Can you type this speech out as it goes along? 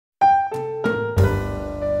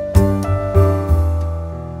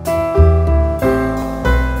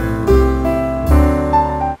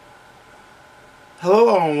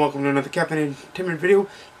welcome to another Captain Entertainment video.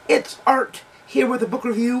 It's Art, here with a book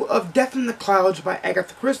review of Death in the Clouds by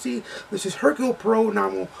Agatha Christie. This is Hercule Poirot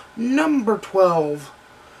novel number 12.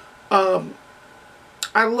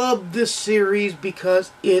 I love this series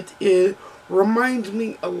because it reminds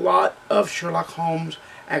me a lot of Sherlock Holmes.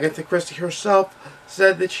 Agatha Christie herself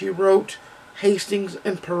said that she wrote Hastings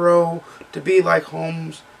and Poirot to be like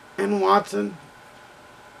Holmes and Watson.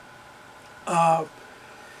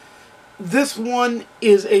 This one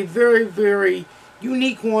is a very, very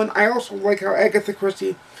unique one. I also like how Agatha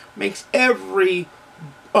Christie makes every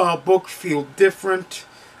book feel different.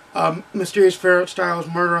 Mysterious Ferret Styles,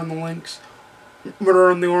 Murder on the Links,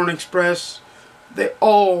 Murder on the Orient Express, they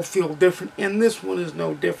all feel different, and this one is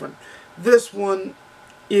no different. This one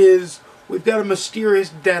is, we've got a mysterious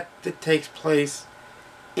death that takes place,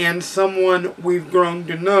 and someone we've grown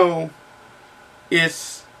to know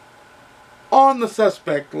is on the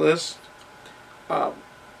suspect list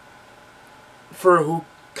for who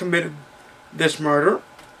committed this murder.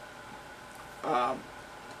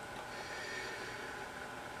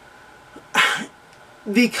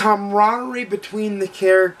 The camaraderie between the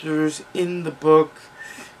characters in the book,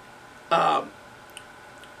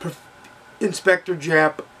 Inspector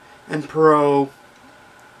Japp and Poirot,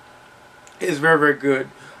 is very, very good.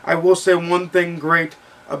 I will say one thing great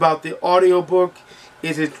about the audiobook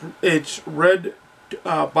is it's read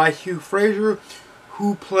by Hugh Fraser,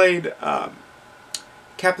 who played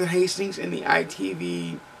Captain Hastings in the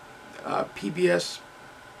ITV PBS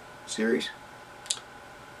series,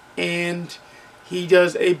 and he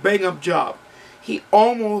does a bang-up job. He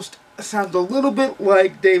almost sounds a little bit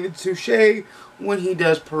like David Suchet when he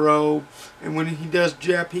does Poirot, and when he does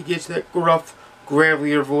Japp, he gets that gruff,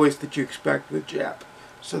 gravelier voice that you expect with Japp.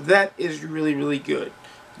 So that is really, really good.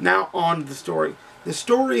 Now on to the story. The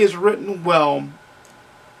story is written well,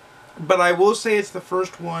 but I will say it's the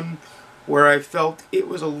first one where I felt it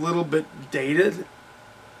was a little bit dated,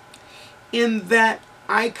 in that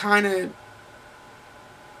I kind of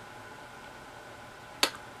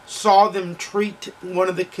saw them treat one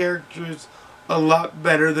of the characters a lot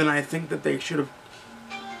better than I think that they should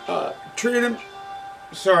have treated him.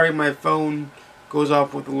 Sorry, my phone goes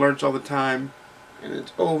off with alerts all the time, and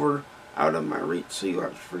it's out of my reach, so you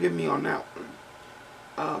have to forgive me on that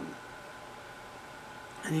one.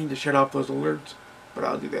 I need to shut off those alerts, but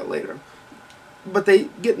I'll do that later. But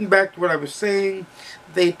getting back to what I was saying,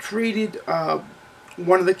 they treated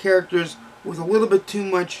one of the characters with a little bit too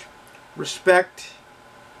much respect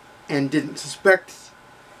and didn't suspect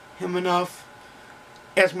him enough,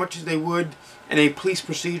 as much as they would in a police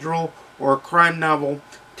procedural or a crime novel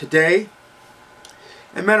today.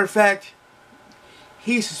 As a matter of fact,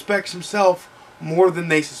 he suspects himself more than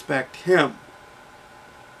they suspect him.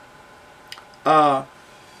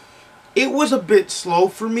 It was a bit slow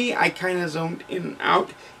for me. I kind of zoned in and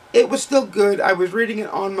out. It was still good. I was reading it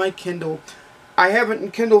on my Kindle. I have it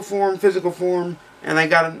in Kindle form, physical form, and I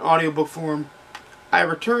got it in audiobook form. I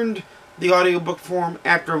returned the audiobook form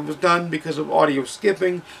after it was done because of audio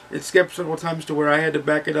skipping. It skipped several times to where I had to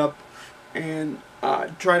back it up and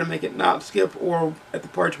try to make it not skip, or at the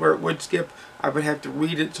parts where it would skip, I would have to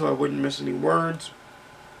read it so I wouldn't miss any words.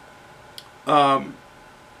 But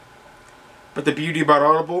the beauty about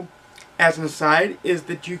Audible, as an aside, is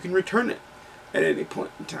that you can return it at any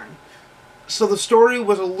point in time. So the story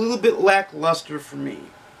was a little bit lackluster for me.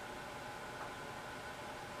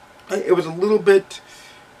 It was a little bit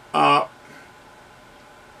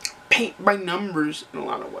paint by numbers in a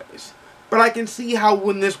lot of ways. But I can see how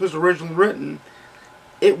when this was originally written,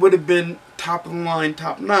 it would have been top of the line,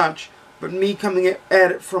 top notch. But me coming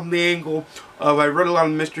at it from the angle of, I read a lot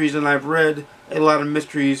of mysteries, and I've read a lot of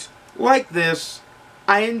mysteries like this,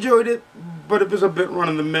 I enjoyed it, but it was a bit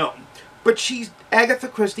run-of-the-mill. But Agatha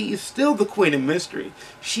Christie is still the queen of mystery.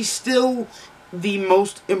 She's still the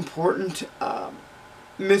most important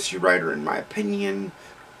mystery writer, in my opinion.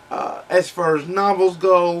 As far as novels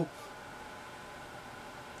go,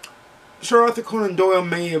 Sir Arthur Conan Doyle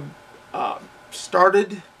may have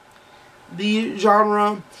started the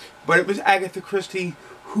genre, but it was Agatha Christie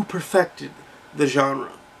who perfected the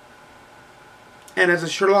genre. And as a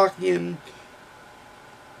Sherlockian,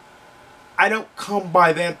 I don't come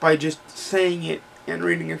by that by just saying it and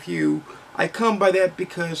reading a few. I come by that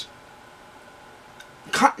because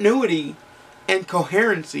continuity and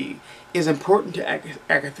coherency is important to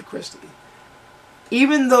Agatha Christie.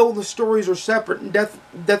 Even though the stories are separate, and Death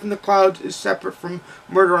in the Clouds is separate from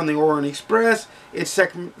Murder on the Orient Express, it's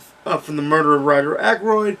separate from the Murder of Ryder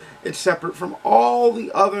Ackroyd, it's separate from all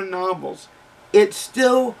the other novels, it's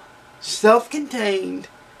still self-contained,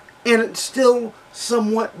 and it still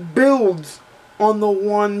somewhat builds on the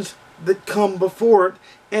ones that come before it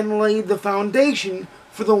and lay the foundation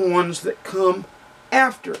for the ones that come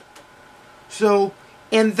after it. So,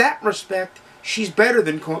 in that respect, she's better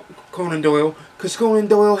than Conan Doyle, because Conan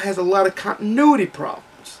Doyle has a lot of continuity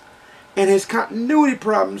problems. And his continuity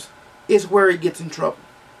problems is where he gets in trouble.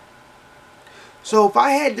 So if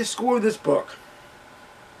I had to score this book,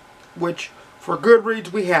 which for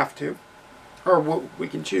GoodReads we have to, or we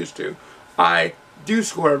can choose to, I do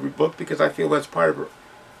score every book because I feel that's part of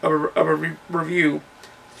a review.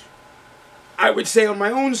 I would say on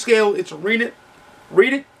my own scale, it's read it,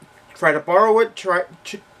 try to borrow it, try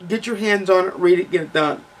to get your hands on it, read it, get it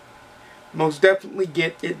done. Most definitely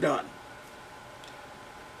get it done.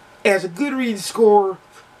 As a GoodReads score,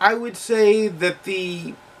 I would say that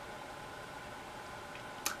the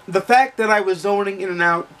fact that I was zoning in and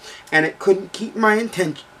out and it couldn't keep my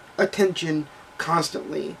attention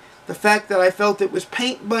constantly, the fact that I felt it was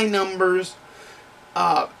paint by numbers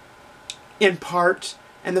in parts,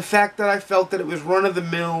 and the fact that I felt that it was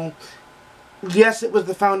run-of-the-mill. Yes, it was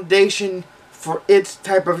the foundation for its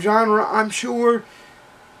type of genre, I'm sure,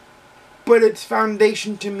 but its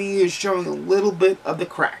foundation to me is showing a little bit of the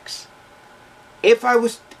cracks. If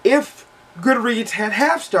GoodReads had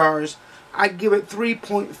half stars, I'd give it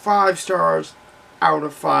 3.5 stars out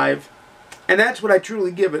of 5. And that's what I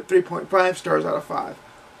truly give it, 3.5 stars out of 5.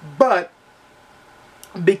 But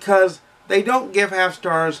because they don't give half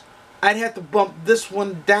stars, I'd have to bump this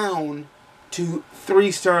one down to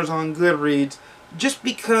 3 stars on GoodReads, just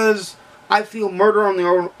because I feel Murder on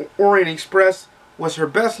the Orient Express was her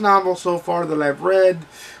best novel so far that I've read,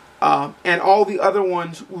 and all the other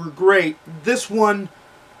ones were great. This one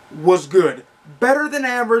was good. Better than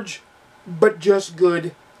average, but just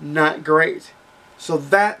good, not great. So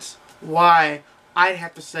that's why I'd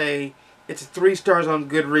have to say it's 3 stars on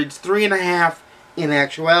GoodReads, 3.5 in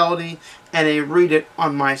actuality, and a read it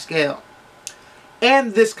on my scale.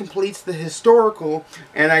 And this completes the historical,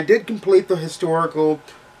 and I did complete the historical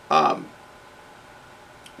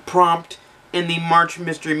prompt in the March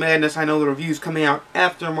Mystery Madness. I know the review's coming out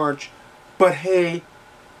after March, but hey,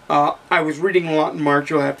 I was reading a lot in March.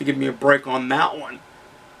 You'll have to give me a break on that one.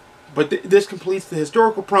 But this completes the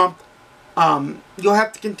historical prompt. You'll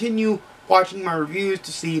have to continue watching my reviews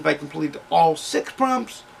to see if I complete all 6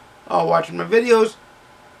 prompts. Watching my videos.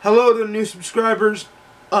 Hello to the new subscribers.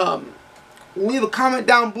 Leave a comment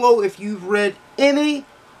down below if you've read any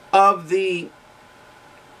of the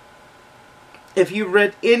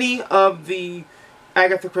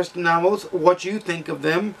Agatha Christie novels, what you think of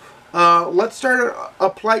them. Let's start a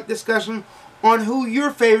polite discussion on who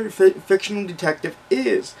your favorite fictional detective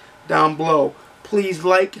is down below. Please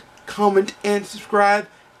like, comment, and subscribe.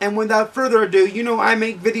 And without further ado, you know I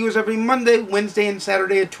make videos every Monday, Wednesday, and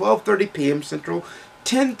Saturday at 12:30 p.m. Central,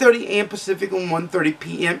 10:30 a.m. Pacific, and 1:30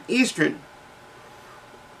 p.m. Eastern.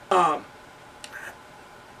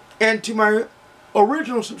 And to my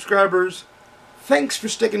original subscribers, thanks for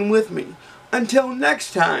sticking with me. Until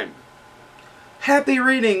next time, happy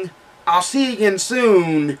reading. I'll see you again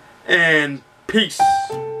soon, and peace.